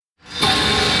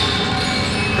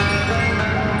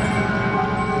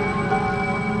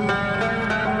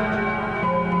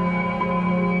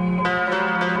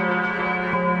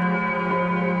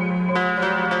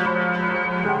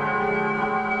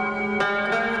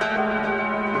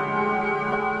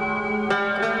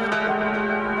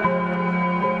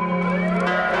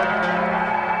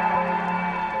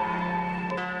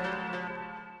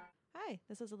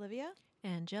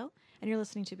and you're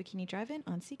listening to Bikini Drive-In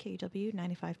on CKUW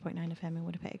 95.9 FM in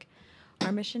Winnipeg.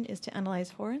 Our mission is to analyze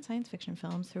horror and science fiction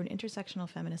films through an intersectional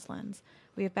feminist lens.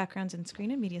 We have backgrounds in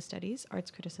screen and media studies,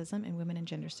 arts criticism, and women and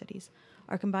gender studies.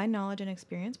 Our combined knowledge and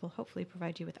experience will hopefully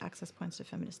provide you with access points to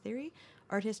feminist theory,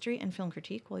 art history, and film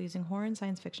critique while using horror and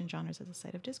science fiction genres as a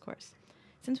site of discourse.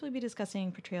 Since we'll be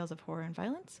discussing portrayals of horror and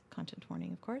violence, content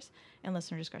warning, of course, and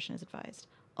listener discretion is advised.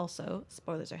 Also,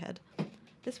 spoilers ahead.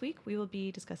 This week, we will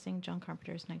be discussing John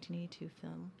Carpenter's 1982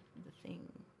 film, The Thing.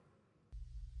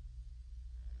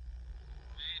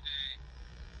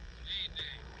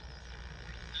 Mayday.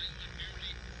 Anyone hear me?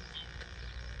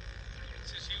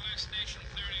 This is U.S. Station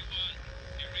 31.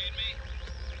 You read me?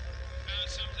 Found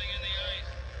something in the ice.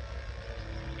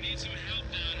 We need some help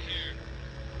down here.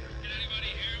 Can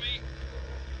anybody hear me?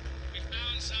 We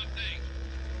found something.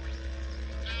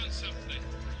 We found something.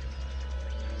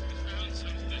 We found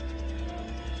something.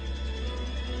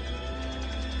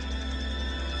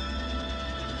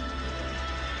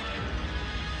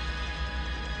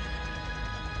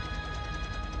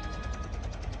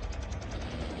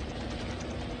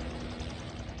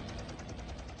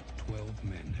 12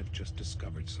 men had just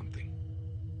discovered something.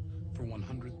 For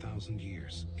 100,000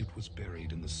 years, it was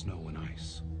buried in the snow and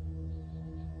ice.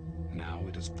 Now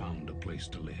it has found a place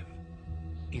to live.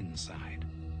 Inside.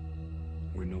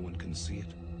 Where no one can see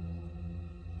it,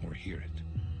 or hear it,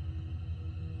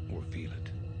 or feel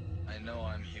it. I know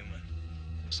I'm human.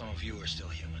 Some of you are still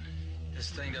human.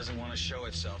 This thing doesn't want to show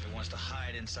itself. It wants to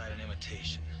hide inside an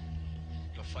imitation.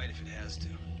 It'll fight if it has to,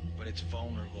 but it's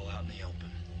vulnerable out in the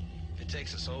open. If it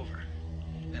takes us over,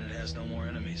 then it has no more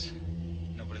enemies.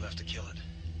 Nobody left to kill it.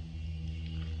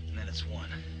 And then it's won.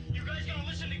 You guys gonna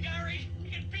listen to Gary?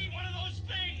 He can beat one of those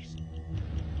things!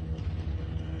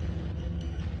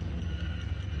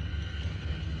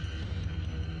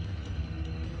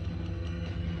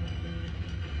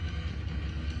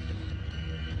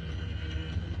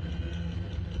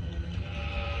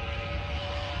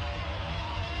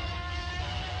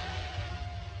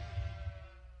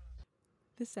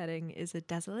 The setting is a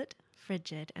desolate,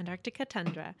 frigid Antarctica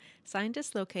tundra.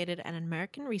 Scientists located at an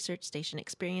American research station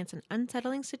experience an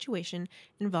unsettling situation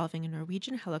involving a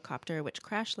Norwegian helicopter which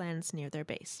crash lands near their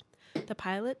base. The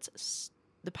pilot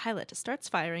starts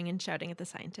firing and shouting at the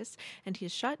scientists, and he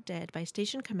is shot dead by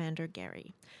station commander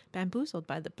Gary. Bamboozled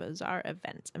by the bizarre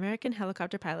event, American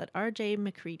helicopter pilot R.J.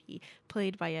 MacReady,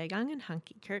 played by a young and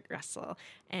hunky Kurt Russell,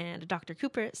 and Dr.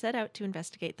 Cooper set out to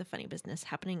investigate the funny business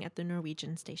happening at the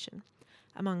Norwegian station.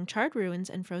 Among charred ruins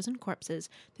and frozen corpses,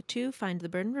 the two find the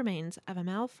burned remains of a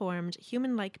malformed,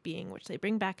 human-like being which they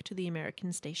bring back to the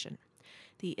American station.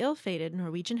 The ill-fated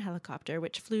Norwegian helicopter,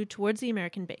 which flew towards the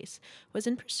American base, was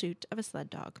in pursuit of a sled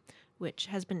dog, which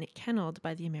has been kennelled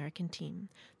by the American team.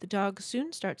 The dog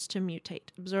soon starts to mutate,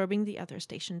 absorbing the other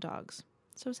station dogs.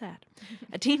 So sad.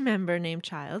 A team member named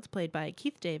Child, played by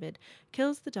Keith David,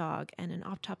 kills the dog, and an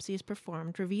autopsy is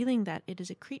performed, revealing that it is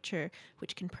a creature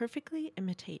which can perfectly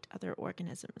imitate other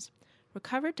organisms.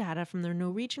 Recovered data from the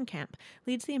Norwegian camp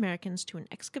leads the Americans to an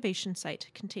excavation site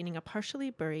containing a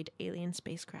partially buried alien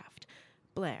spacecraft.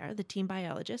 Blair, the team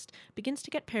biologist, begins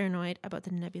to get paranoid about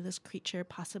the nebulous creature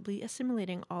possibly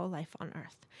assimilating all life on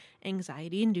Earth.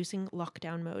 Anxiety-inducing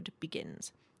lockdown mode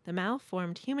begins. The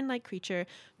malformed human-like creature,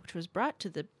 which was brought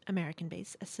to the American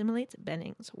base, assimilates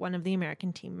Bennings, one of the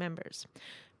American team members.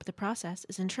 But the process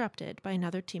is interrupted by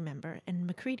another team member, and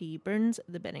MacReady burns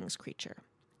the Bennings creature.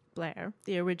 Blair,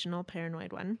 the original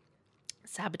paranoid one,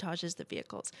 sabotages the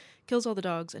vehicles, kills all the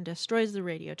dogs, and destroys the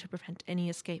radio to prevent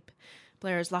any escape.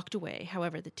 Blair is locked away.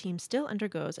 However, the team still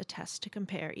undergoes a test to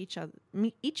compare each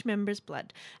member's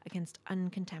blood against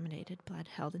uncontaminated blood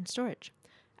held in storage.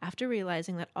 After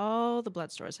realizing that all the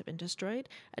blood stores have been destroyed,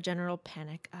 a general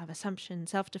panic of assumption,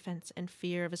 self-defense, and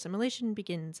fear of assimilation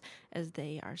begins as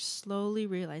they are slowly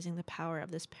realizing the power of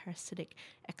this parasitic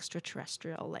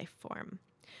extraterrestrial life form.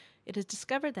 It is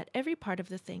discovered that every part of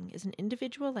the thing is an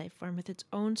individual life form with its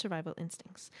own survival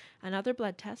instincts. Another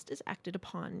blood test is acted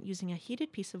upon using a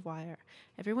heated piece of wire.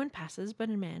 Everyone passes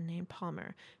but a man named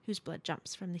Palmer, whose blood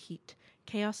jumps from the heat.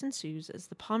 Chaos ensues as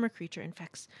the Palmer creature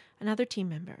infects another team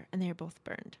member, and they are both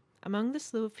burned. Among the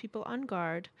slew of people on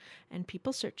guard and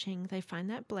people searching, they find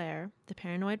that Blair, the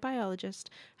paranoid biologist,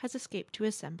 has escaped to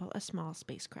assemble a small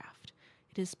spacecraft.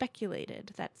 It is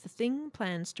speculated that the thing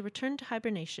plans to return to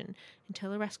hibernation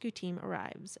until a rescue team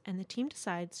arrives, and the team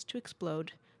decides to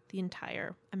explode the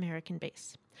entire American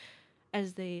base.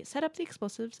 As they set up the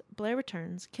explosives, Blair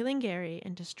returns, killing Gary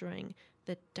and destroying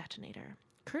the detonator.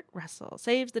 Kurt Russell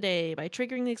saves the day by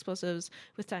triggering the explosives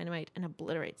with dynamite and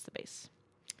obliterates the base.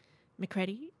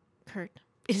 MacReady, Kurt,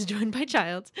 is joined by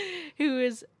Childs, who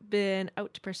has been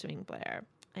out pursuing Blair.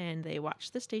 And they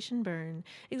watch the station burn.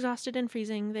 Exhausted and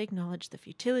freezing, they acknowledge the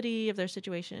futility of their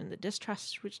situation, the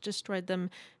distrust which destroyed them,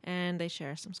 and they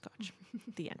share some scotch.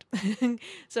 The end.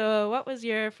 So what was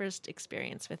your first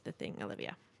experience with The Thing,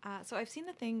 Olivia? So I've seen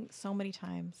The Thing so many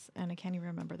times, and I can't even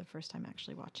remember the first time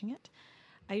actually watching it.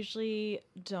 I usually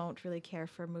don't really care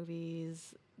for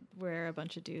movies where a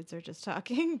bunch of dudes are just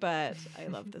talking, but I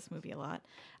love this movie a lot.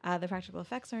 The practical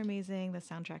effects are amazing. The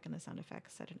soundtrack and the sound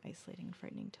effects set an isolating and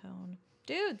frightening tone.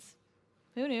 Dudes!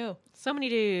 Who knew? So many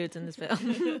dudes in this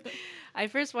film. I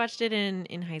first watched it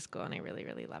in high school, and I really,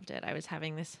 really loved it. I was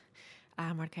having this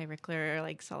Mordecai Rickler,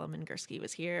 like Solomon Gursky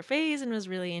was here phase, and was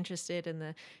really interested in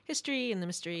the history and the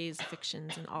mysteries, the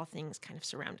fictions, and all things kind of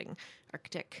surrounding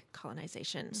Arctic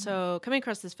colonization. Mm-hmm. So coming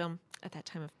across this film at that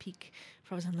time of peak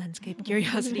frozen landscape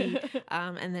curiosity,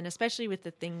 and then especially with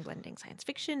The Thing blending science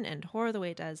fiction and horror the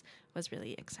way it does, was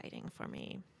really exciting for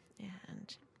me.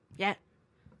 And yeah,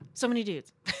 so many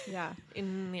dudes. Yeah.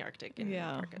 In the Arctic.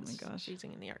 Yeah. Oh my gosh.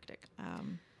 Freezing in the Arctic.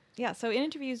 Yeah, so in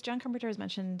interviews, John Carpenter has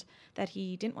mentioned that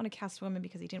he didn't want to cast women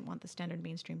because he didn't want the standard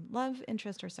mainstream love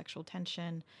interest or sexual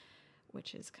tension,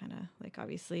 which is kind of like,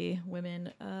 obviously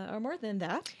women are more than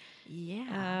that.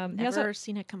 Yeah. Never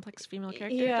seen a complex female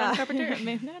character, John Carpenter?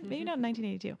 maybe not in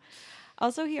 1982.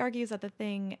 Also, he argues that The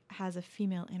Thing has a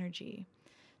female energy.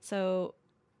 So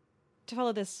to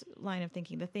follow this line of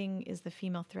thinking, The Thing is the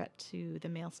female threat to the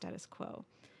male status quo.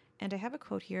 And I have a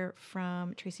quote here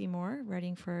from Tracy Moore,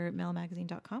 writing for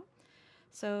mailmagazine.com.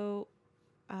 So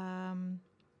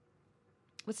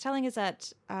what's telling is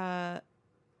that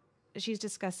she's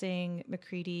discussing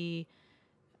MacReady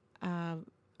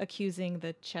accusing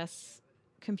the chess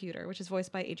computer, which is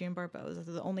voiced by Adrienne Barbeau, as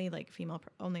the only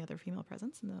other female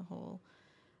presence in the whole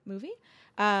movie.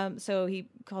 So he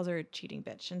calls her a cheating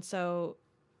bitch. And so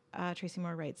Tracy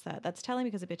Moore writes that that's telling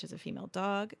because a bitch is a female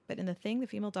dog, but in The Thing, the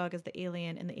female dog is the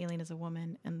alien, and the alien is a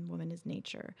woman, and woman is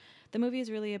nature. The movie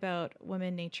is really about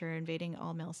woman nature invading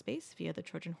all male space via the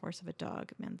Trojan horse of a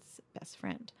dog, man's best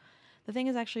friend. The Thing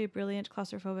is actually a brilliant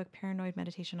claustrophobic paranoid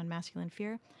meditation on masculine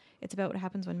fear. It's about what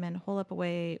happens when men hole up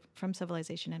away from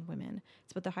civilization and women.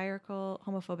 It's about the hierarchical,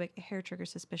 homophobic, hair-trigger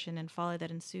suspicion and folly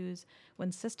that ensues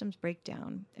when systems break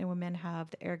down and when men have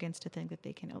the arrogance to think that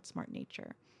they can outsmart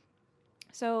nature.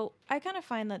 So I kind of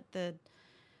find that to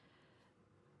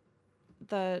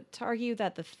argue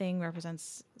that The Thing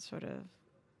represents sort of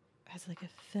has like a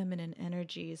feminine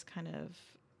energy is kind of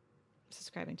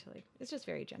subscribing to it's just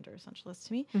very gender essentialist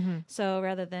to me. Mm-hmm. So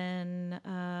rather than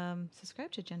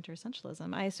subscribe to gender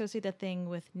essentialism, I associate The Thing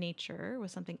with nature,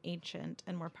 with something ancient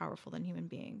and more powerful than human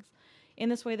beings. In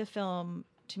this way, the film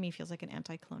to me feels like an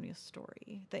anti-colonial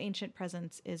story. The ancient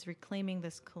presence is reclaiming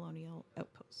this colonial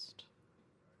outpost.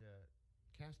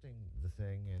 Casting The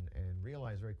Thing and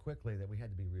realized very quickly that we had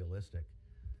to be realistic.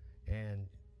 And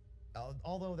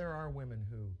although there are women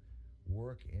who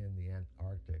work in the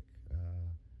Antarctic,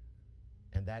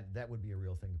 and that would be a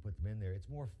real thing to put them in there, it's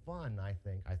more fun, I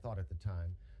thought at the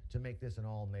time, to make this an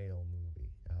all-male movie,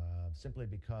 simply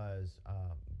because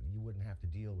you wouldn't have to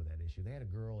deal with that issue. They had a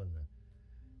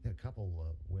couple of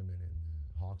women in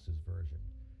Hawks's version.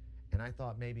 And I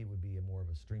thought maybe it would be more of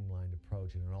a streamlined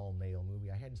approach in an all-male movie.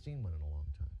 I hadn't seen one in a long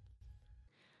time.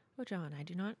 Oh, John, I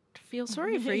do not feel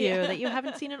sorry for you that you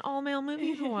haven't seen an all-male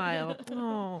movie in a while.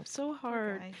 Oh, so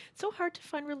hard. Okay. So hard to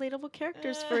find relatable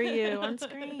characters for you on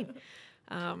screen.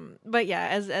 But yeah,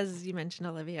 as you mentioned,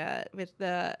 Olivia, with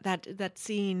that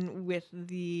scene with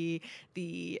the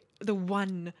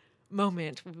one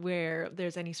moment where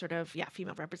there's any sort of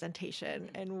female representation,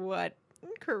 and what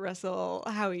Kurt Russell,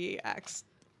 how he acts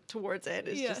towards it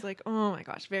is just like, oh my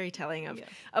gosh, very telling of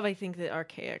I think the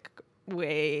archaic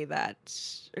way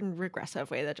and regressive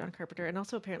way that John Carpenter, and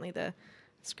also apparently the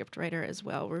script writer as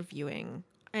well, were viewing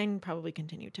and probably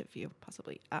continue to view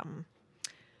possibly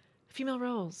female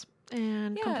roles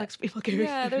and complex female characters.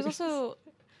 Yeah, there's also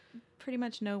pretty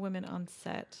much no women on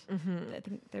set. Mm-hmm. I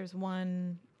think there's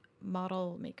one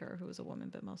model maker who was a woman,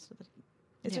 but most of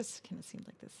it just kind of seemed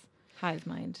like this hive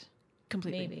mind.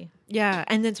 Completely. Maybe. Yeah,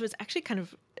 and then so it's actually kind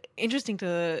of interesting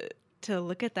to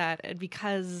look at that,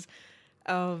 because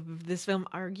of this film.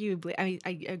 Arguably, I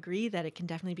agree that it can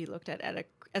definitely be looked at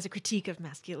as a critique of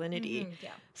masculinity. Mm-hmm,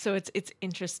 so it's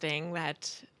interesting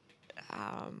that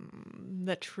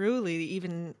that truly,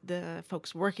 even the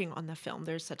folks working on the film,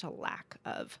 there's such a lack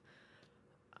of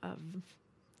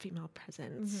female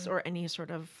presence or any sort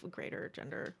of greater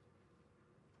gender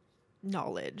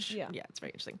knowledge. Yeah. It's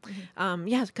very interesting.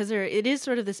 Yeah, because it is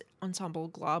sort of this ensemble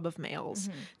glob of males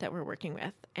that we're working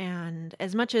with. And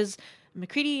as much as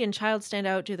McCready and Child stand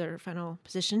out to their final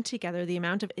position together, the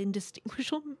amount of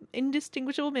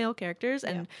indistinguishable male characters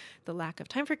and the lack of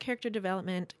time for character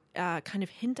development kind of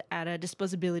hint at a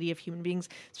disposability of human beings,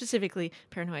 specifically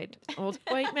paranoid old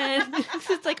white men.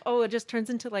 It's like, it just turns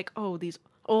into like, these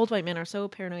old white men are so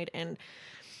paranoid and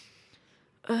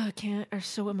are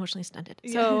so emotionally stunted.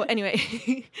 So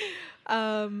anyway,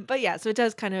 but yeah, so it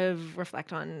does kind of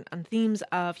reflect on themes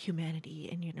of humanity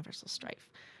and universal strife.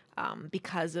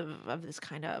 Because of this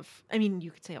kind of, I mean,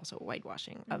 you could say also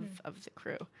whitewashing of the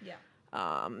crew. Yeah.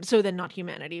 So then not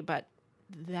humanity, but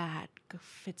that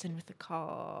fits in with the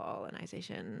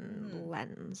colonization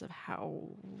lens of how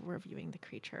we're viewing the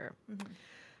creature.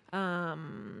 Yeah,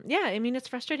 I mean, it's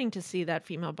frustrating to see that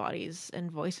female bodies and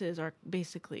voices are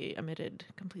basically omitted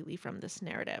completely from this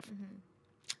narrative.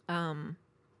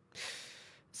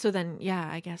 So then, yeah,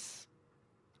 I guess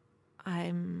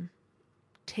I'm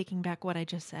taking back what I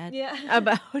just said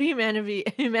about humanity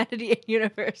and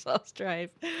universal strife.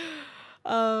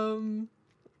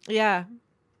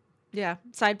 Yeah.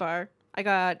 Sidebar.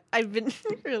 I've been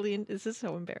really, this is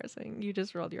so embarrassing. You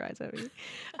just rolled your eyes at me.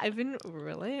 I've been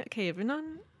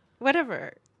on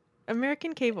whatever.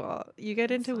 American cable. You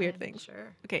get into weird things.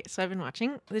 Sure. Okay, so I've been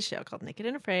watching this show called Naked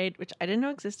and Afraid, which I didn't know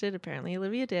existed. Apparently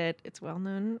Olivia did. It's a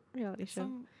well-known reality show.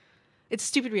 It's a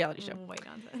stupid reality show. White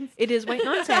nonsense. It is white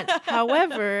nonsense.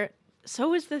 However,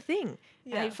 so is The Thing.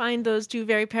 Yeah. I find those two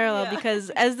very parallel because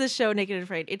as this show, Naked and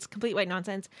Afraid, it's complete white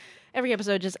nonsense. Every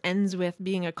episode just ends with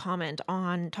being a comment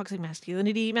on toxic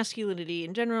masculinity. Masculinity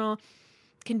in general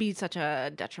can be such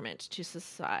a detriment to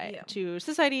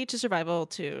society, to survival,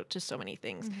 to so many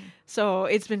things. So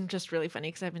it's been just really funny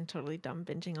because I've been totally dumb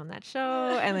binging on that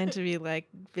show. And then to be like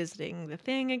visiting The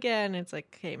Thing again, it's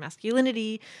like, okay,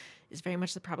 masculinity is very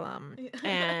much the problem.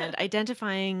 And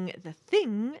identifying the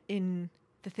thing in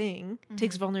The Thing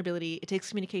takes vulnerability, it takes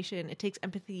communication, it takes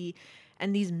empathy.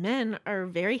 And these men are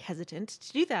very hesitant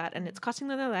to do that. And it's costing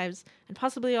them their lives and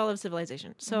possibly all of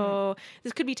civilization. So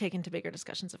this could be taken to bigger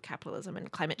discussions of capitalism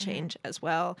and climate change as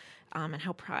well. And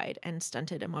how pride and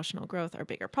stunted emotional growth are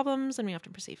bigger problems than we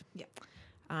often perceive. Yeah.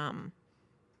 I'm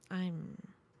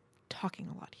talking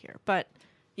a lot here, but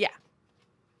yeah.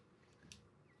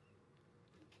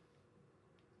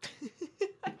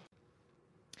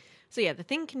 So yeah, the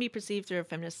thing can be perceived through a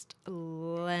feminist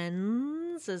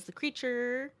lens as the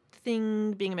creature, the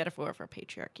thing being a metaphor for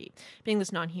patriarchy, being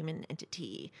this non-human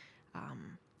entity.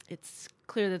 It's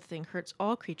clear that the thing hurts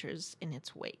all creatures in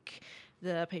its wake.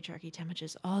 The patriarchy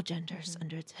damages all genders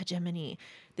under its hegemony.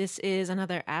 This is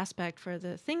another aspect for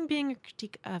the thing being a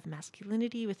critique of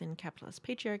masculinity within capitalist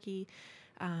patriarchy.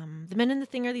 The men in the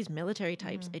thing are these military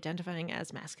types identifying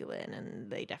as masculine,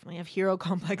 and they definitely have hero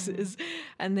complexes.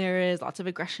 And there is lots of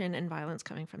aggression and violence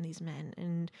coming from these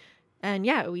men. And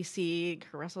yeah, we see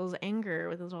Russell's anger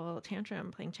with his little tantrum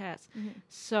playing chess.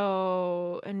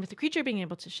 So, and with the creature being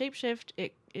able to shapeshift,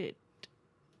 it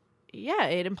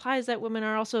implies that women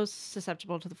are also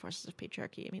susceptible to the forces of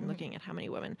patriarchy. I mean, looking at how many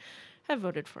women have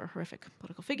voted for horrific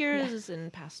political figures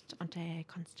and passed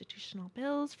anti-constitutional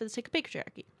bills for the sake of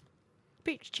patriarchy.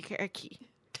 Patriarchy.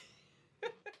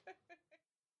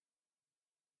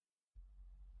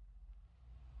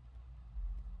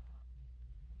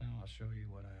 Now I'll show you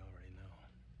what I already know.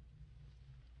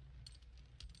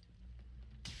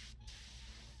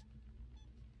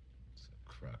 It's a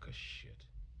crock of shit.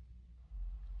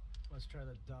 Let's try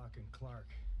the Doc and Clark.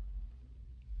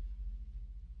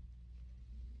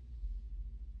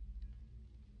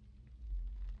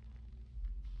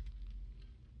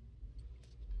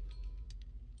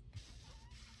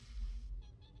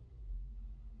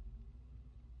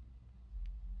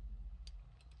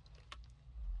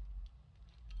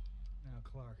 Now,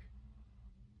 Clark.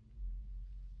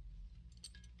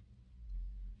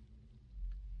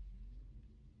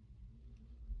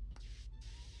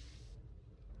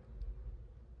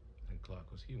 And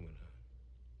Clark was human, huh?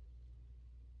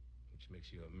 Which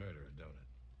makes you a murderer, don't it?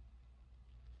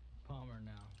 Palmer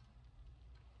now.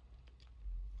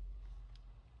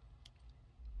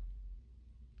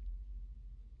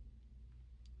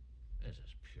 This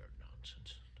is pure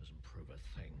nonsense. Doesn't prove a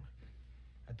thing.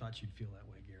 I thought you'd feel that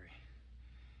way, Gary.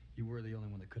 You were the only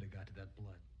one that could have got to that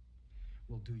blood.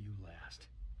 We'll do you last.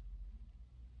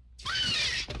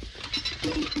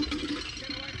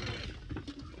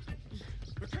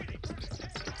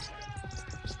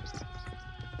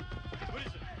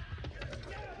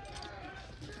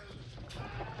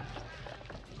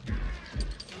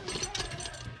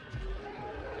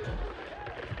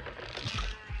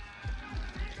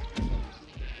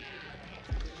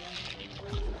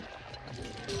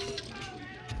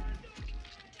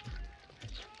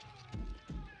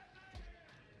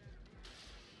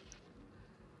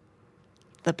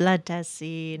 The blood test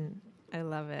scene. I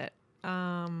love it. What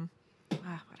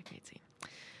a great scene.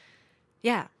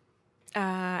 Yeah.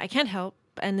 I can't help,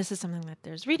 and this is something that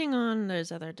there's reading on, there's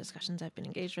other discussions I've been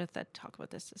engaged with that talk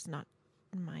about this. It's not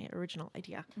my original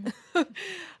idea. But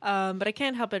I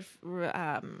can't help but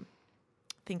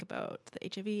think about the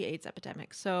HIV/AIDS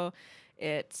epidemic. So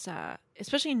it's,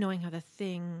 especially knowing how the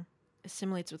thing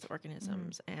assimilates with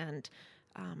organisms and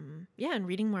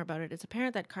reading more about it, it's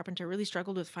apparent that Carpenter really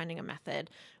struggled with finding a method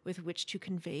with which to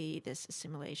convey this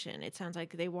assimilation. It sounds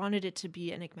like they wanted it to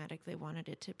be enigmatic. They wanted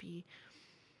it to be,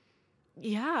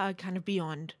 kind of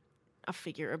beyond a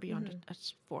figure or beyond a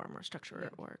form or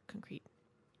structure or concrete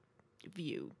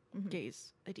view,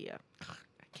 gaze, idea.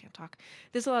 I can't talk.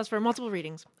 This allows for multiple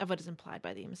readings of what is implied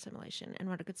by the assimilation and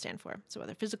what it could stand for. So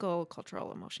whether physical, cultural,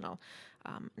 emotional.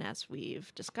 And as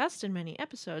we've discussed in many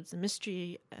episodes, the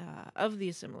mystery of the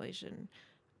assimilation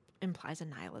implies a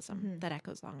nihilism that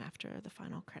echoes long after the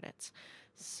final credits.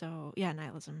 So,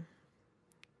 nihilism.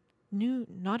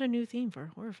 Not a new theme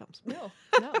for horror films. No,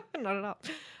 not at all.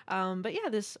 But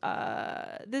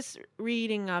this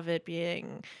reading of it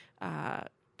being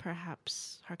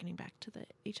perhaps harkening back to the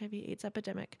HIV/AIDS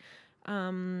epidemic,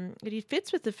 it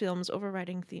fits with the film's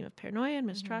overriding theme of paranoia and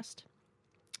mistrust,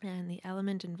 and the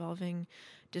element involving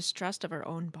distrust of our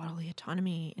own bodily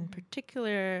autonomy in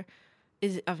particular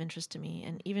is of interest to me.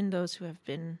 And even those who have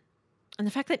been, and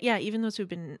the fact that even those who've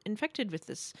been infected with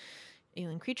this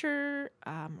alien creature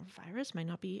virus might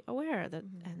not be aware that,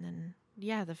 and then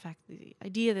the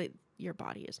idea that your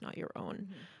body is not your own.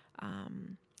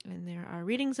 And there are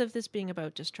readings of this being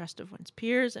about distrust of one's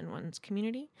peers and one's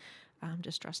community.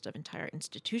 Distrust of entire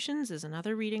institutions is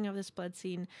another reading of this blood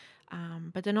scene.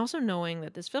 But then also knowing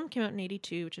that this film came out in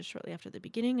 1982, which is shortly after the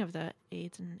beginning of the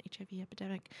AIDS and HIV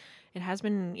epidemic. It has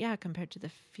been, compared to the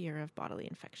fear of bodily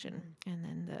infection. And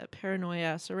then the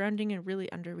paranoia surrounding a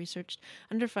really under-researched,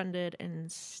 underfunded,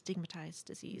 and stigmatized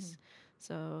disease.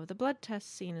 So the blood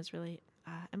test scene is really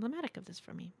emblematic of this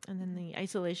for me. And then the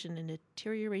isolation and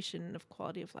deterioration of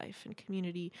quality of life and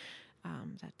community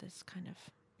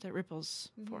that ripples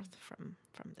forth from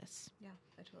this. Yeah,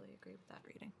 I totally agree with that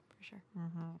reading, for sure.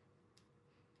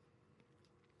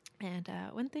 And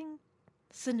one thing,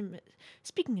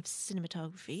 speaking of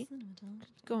cinematography,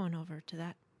 going over to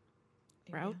that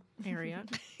area.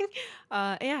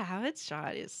 How it's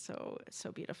shot is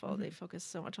so beautiful. They focus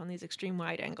so much on these extreme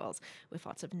wide angles with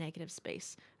lots of negative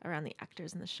space around the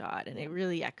actors in the shot, and it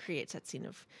really creates that scene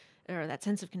of, or that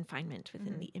sense of confinement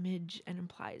within the image, and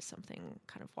implies something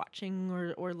kind of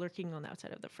watching or lurking on the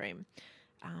outside of the frame.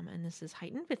 And this is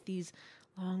heightened with these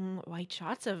long wide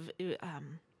shots of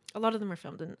a lot of them are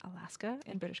filmed in Alaska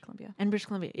And British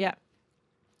Columbia.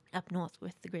 Up north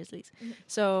with the grizzlies.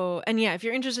 So, and if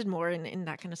you're interested more in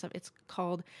that kind of stuff, it's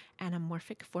called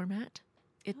anamorphic format.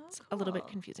 It's a little bit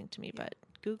confusing to me, but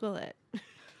Google it.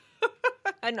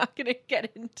 I'm not going to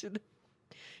get into the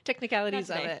technicalities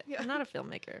of it. I'm not a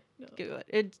filmmaker. No. Google it.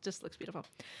 It just looks beautiful.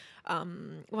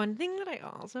 One thing that I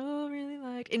also really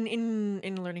like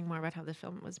in learning more about how the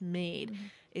film was made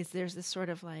is there's this sort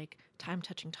of like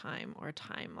time-touching time or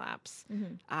time lapse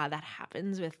that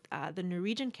happens with the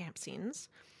Norwegian camp scenes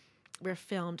were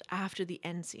filmed after the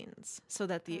end scenes so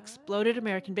that the exploded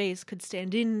American base could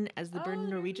stand in as the burned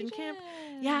Norwegian camp.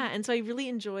 Yeah, and so I really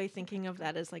enjoy thinking of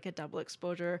that as like a double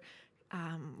exposure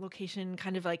location,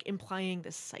 kind of like implying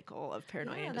this cycle of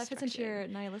paranoia and destruction. That fits into your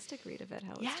nihilistic read of it,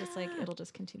 how it's just like it'll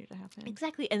just continue to happen.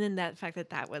 Exactly. And then that fact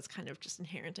that was kind of just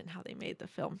inherent in how they made the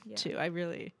film too. I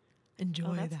really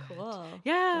enjoy that. That's cool.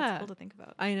 Yeah. That's cool to think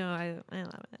about. I know. I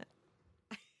love it.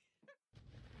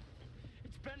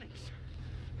 It's Bennings.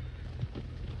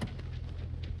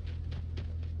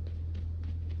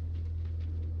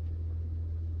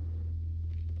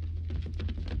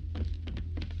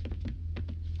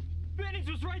 Bennings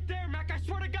was right there, Mac. I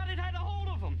swear to God it had a hold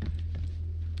of him.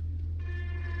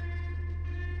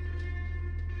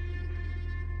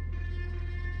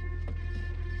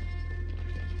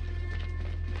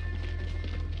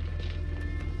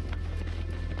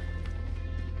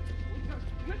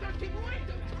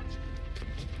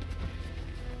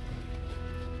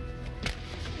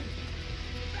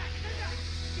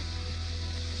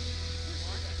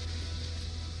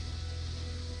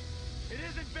 It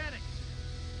isn't Bennings.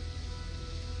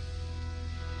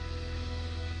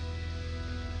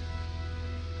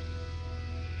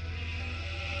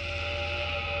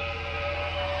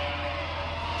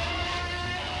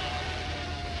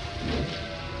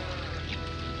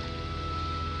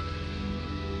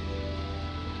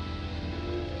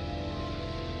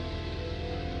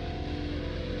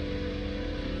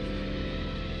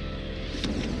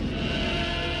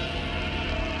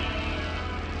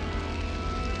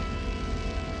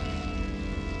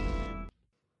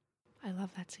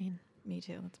 scene. Me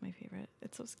too. That's my favorite.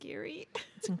 It's so scary.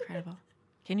 It's incredible.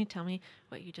 Can you tell me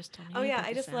what you just told me? Oh yeah, about I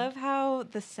the just sound? love how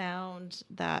the sound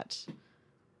that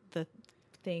the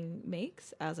thing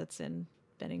makes as it's in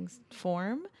Benning's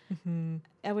form.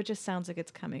 It just sounds like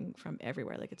it's coming from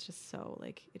everywhere. Like it's just so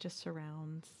like it just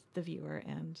surrounds the viewer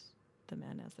and the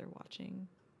men as they're watching.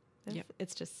 Yep.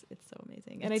 It's so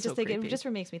amazing. And It's I just so think creepy. it just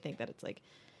makes me think that it's like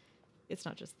it's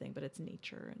not just a thing, but it's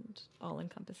nature and all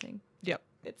encompassing. Yep.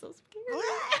 It's so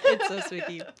scary. It's so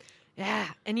spooky. Yeah.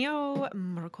 Ennio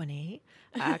Morricone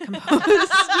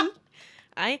composed.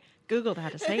 I Googled how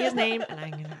to say his name, and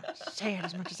I'm going to say it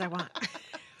as much as I want.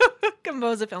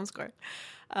 Compose a film score.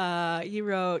 He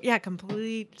wrote,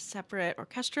 complete separate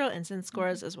orchestral and synth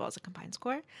scores as well as a combined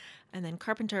score. And then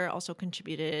Carpenter also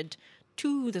contributed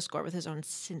to the score with his own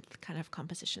synth kind of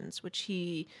compositions, which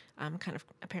he kind of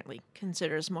apparently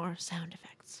considers more sound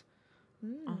effects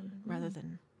rather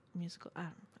than musical. I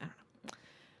don't know.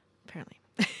 Apparently.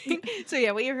 So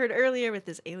yeah, what you heard earlier with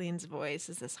this alien's voice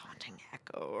is this haunting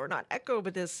echo, or not echo,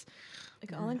 but this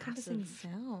Like all encompassing massive-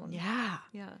 sound. Yeah.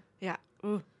 Yeah. Yeah.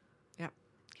 Ooh. Yeah.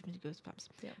 Give me goosebumps.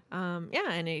 Yeah.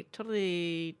 Yeah, and it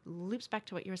totally loops back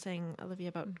to what you were saying, Olivia,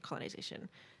 about colonization,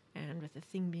 and with the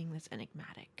thing being this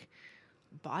enigmatic,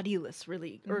 bodiless,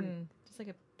 really, or Just like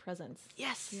a presence.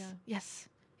 yes, Yeah. yes,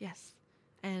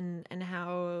 and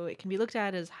how it can be looked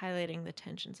at as highlighting the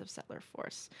tensions of settler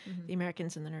force. The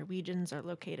Americans and the Norwegians are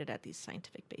located at these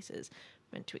scientific bases,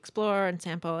 meant to explore and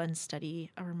sample and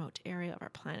study a remote area of our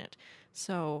planet.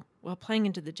 So, while playing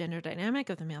into the gender dynamic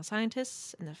of the male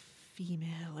scientists and the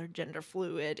female or gender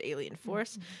fluid alien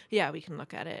force, we can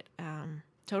look at it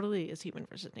totally as human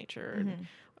versus nature, and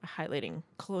highlighting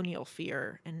colonial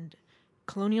fear and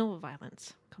colonial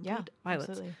violence, complete violence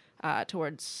absolutely.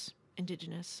 Towards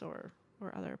indigenous or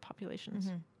other populations.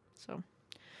 So,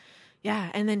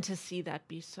 yeah, and then to see that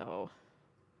be so,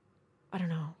 I don't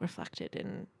know, reflected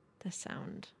in the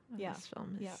sound of Yeah. this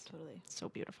film is Yeah, totally. so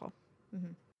beautiful.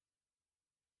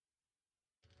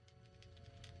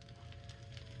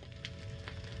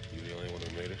 You the only one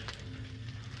who made it?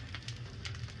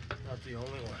 Not the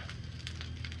only one.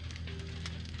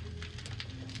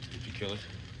 Did you kill it?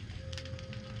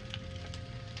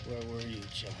 Where were you,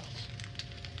 Charles?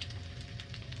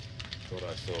 Thought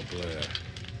I saw Blair.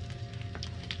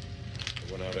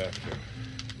 I went out after him.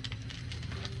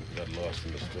 Got lost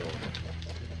in the storm.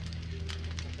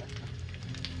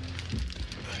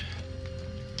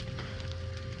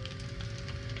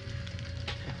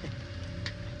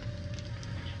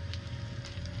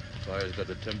 Fire's got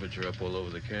the temperature up all over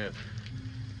the camp.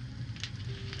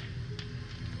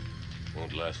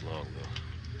 Won't last long, though.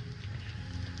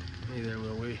 Neither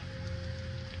will we.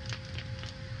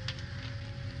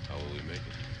 How will we make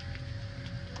it?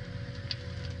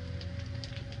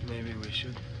 Maybe we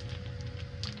should.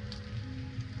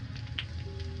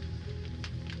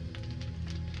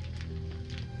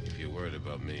 If you're worried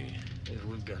about me, If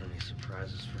we've got any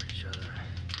surprises for each other,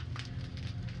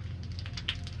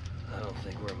 I don't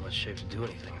think we're in much shape to do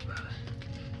anything about it.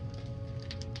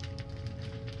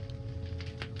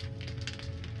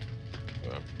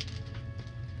 well,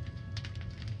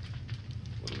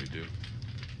 what do we do?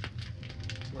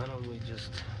 Why don't we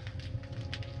just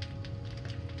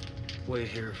wait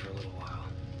here for a little while?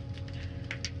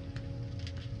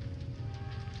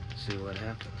 See what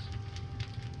happens.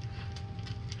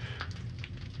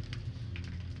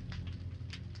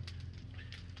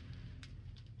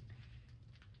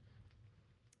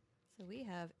 So we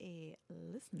have a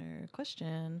listener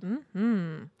question.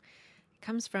 It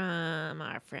comes from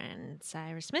our friend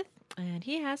Cyrus Smith, and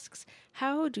he asks,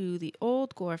 how do the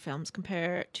old gore films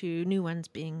compare to new ones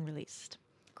being released?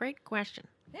 Great question.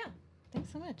 Yeah.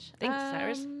 Thanks so much. Thanks,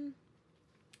 Cyrus.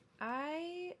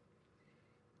 I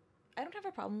don't have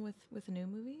a problem with new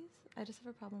movies. I just have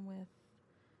a problem with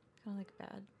kind of like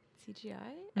bad CGI.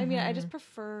 I mean, I just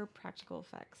prefer practical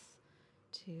effects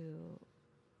to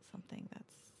something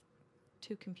that's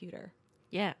too computer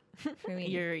Yeah. for me.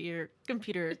 Your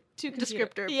computer too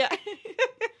descriptor. Yeah.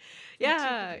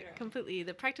 Yeah, computer. completely.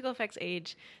 The practical effects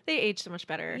they age so much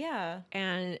better. Yeah.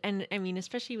 And I mean,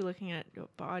 especially looking at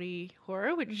body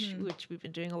horror, which we've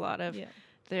been doing a lot of. Yeah.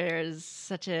 There's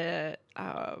such a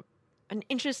an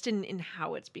interest in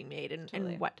how it's being made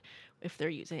and what if they're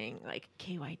using like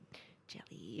KY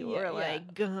jelly or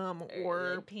like gum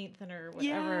or like paint thinner,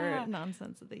 whatever Yeah.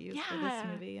 nonsense that they use for this Yeah.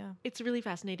 movie. Yeah. it's really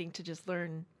fascinating to just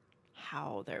learn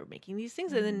how they're making these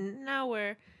things. And then now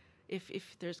where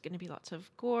if there's going to be lots of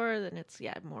gore, then it's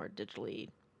more digitally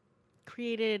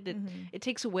created. It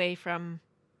takes away from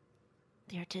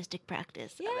the artistic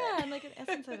practice. of Yeah, it. and like an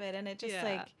essence of it, and it just Yeah.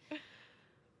 like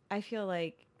I feel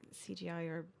like CGI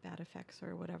or bad effects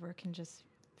or whatever can just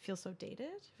feel so dated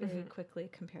very quickly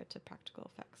compared to practical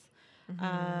effects.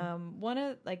 One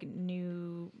of like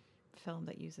new film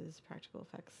that uses practical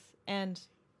effects and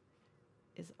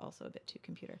is also a bit too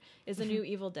computer is the new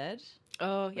Evil Dead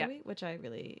movie, which I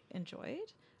really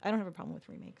enjoyed. I don't have a problem with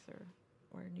remakes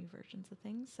or new versions of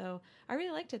things, so I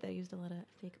really liked it. They used a lot of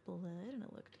fake blood and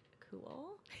it looked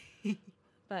cool,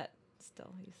 but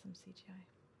still use some CGI.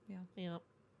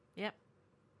 Yep.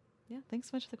 Yeah, thanks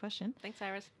so much for the question. Thanks,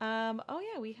 Iris.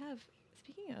 We have,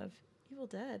 speaking of Evil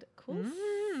Dead, cool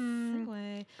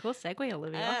segue. Cool segue,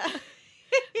 Olivia.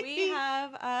 We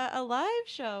have a live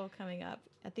show coming up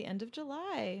at the end of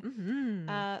July.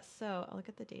 So I'll look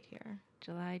at the date here.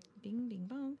 July. Bing, bing,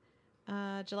 bong.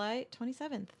 July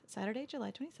 27th, Saturday,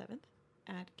 July 27th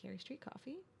at Gary Street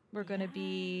Coffee. We're going to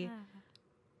be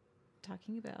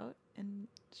talking about and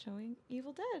showing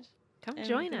Evil Dead. Come and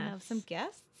join we're gonna us. Have some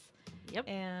guests. Yep.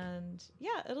 And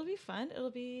yeah, it'll be fun. It'll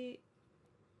be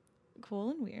cool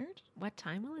and weird. What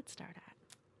time will it start at?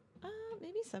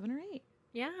 Maybe 7 or 8.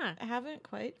 Yeah. I haven't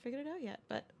quite figured it out yet,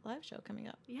 but live show coming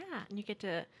up. Yeah. And you get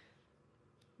to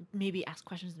maybe ask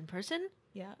questions in person.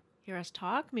 Yeah. Hear us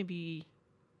talk. Maybe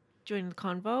join the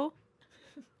convo.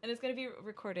 And it's going to be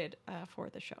recorded for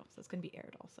the show. So it's going to be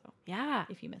aired also. Yeah.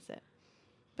 If you miss it.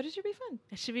 But it should be fun.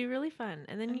 It should be really fun.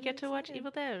 And then I'm you get to really watch excited.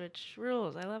 Evil Dead, which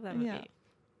rules. I love that movie. Yeah.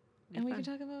 And we can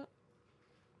talk about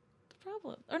the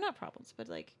problems. Or not problems, but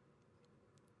like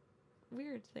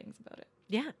weird things about it.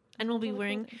 Yeah. And we'll be Really cool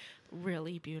wearing things.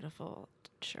 really beautiful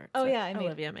shirts. Oh, that yeah. I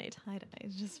Olivia made. tie-dye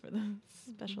just for the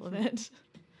special event.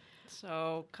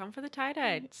 So come for the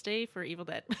tie-dye. Stay for Evil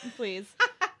Dead. Please.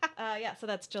 So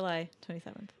that's July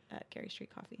 27th at Gary Street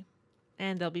Coffee.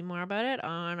 And there'll be more about it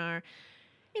on our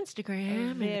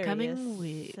Instagram in the coming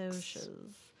weeks.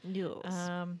 Socials.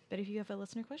 Yes. But if you have a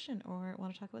listener question or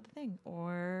want to talk about the thing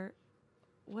or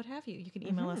what have you, you can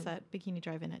email us at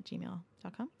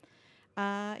bikinidrivein@gmail.com.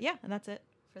 And that's it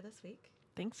for this week.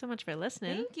 Thanks so much for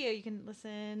listening. Thank you. You can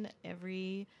listen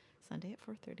every Sunday at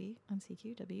 4:30 on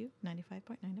CQW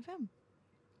 95.9 FM.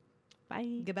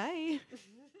 Bye. Goodbye.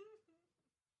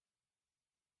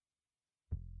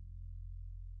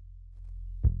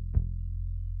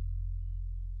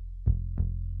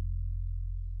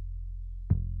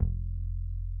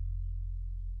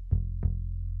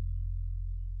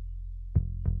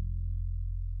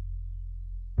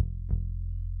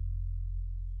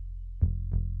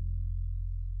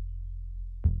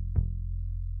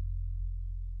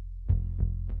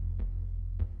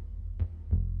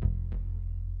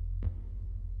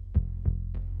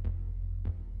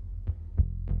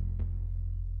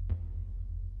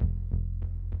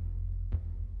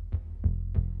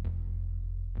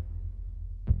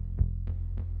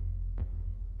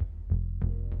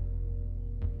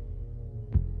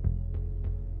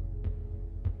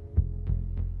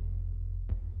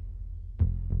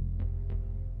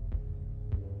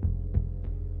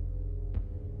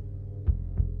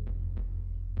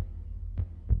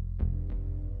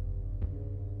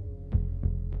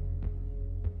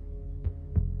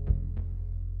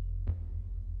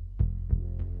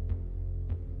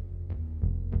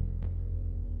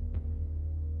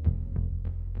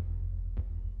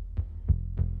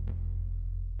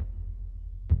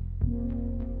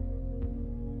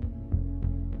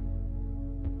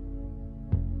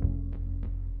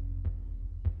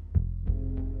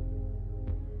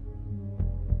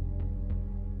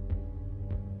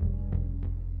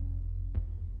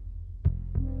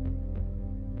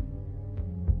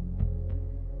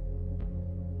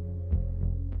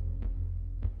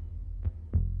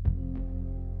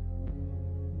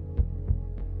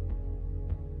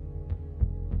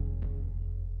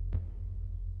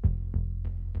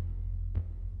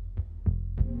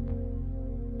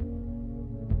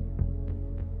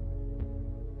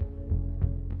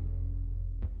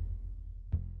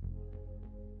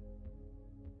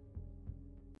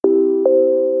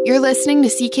 You're listening to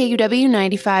CKUW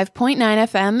 95.9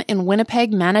 FM in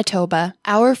Winnipeg, Manitoba.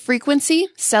 Our frequency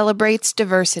celebrates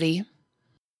diversity.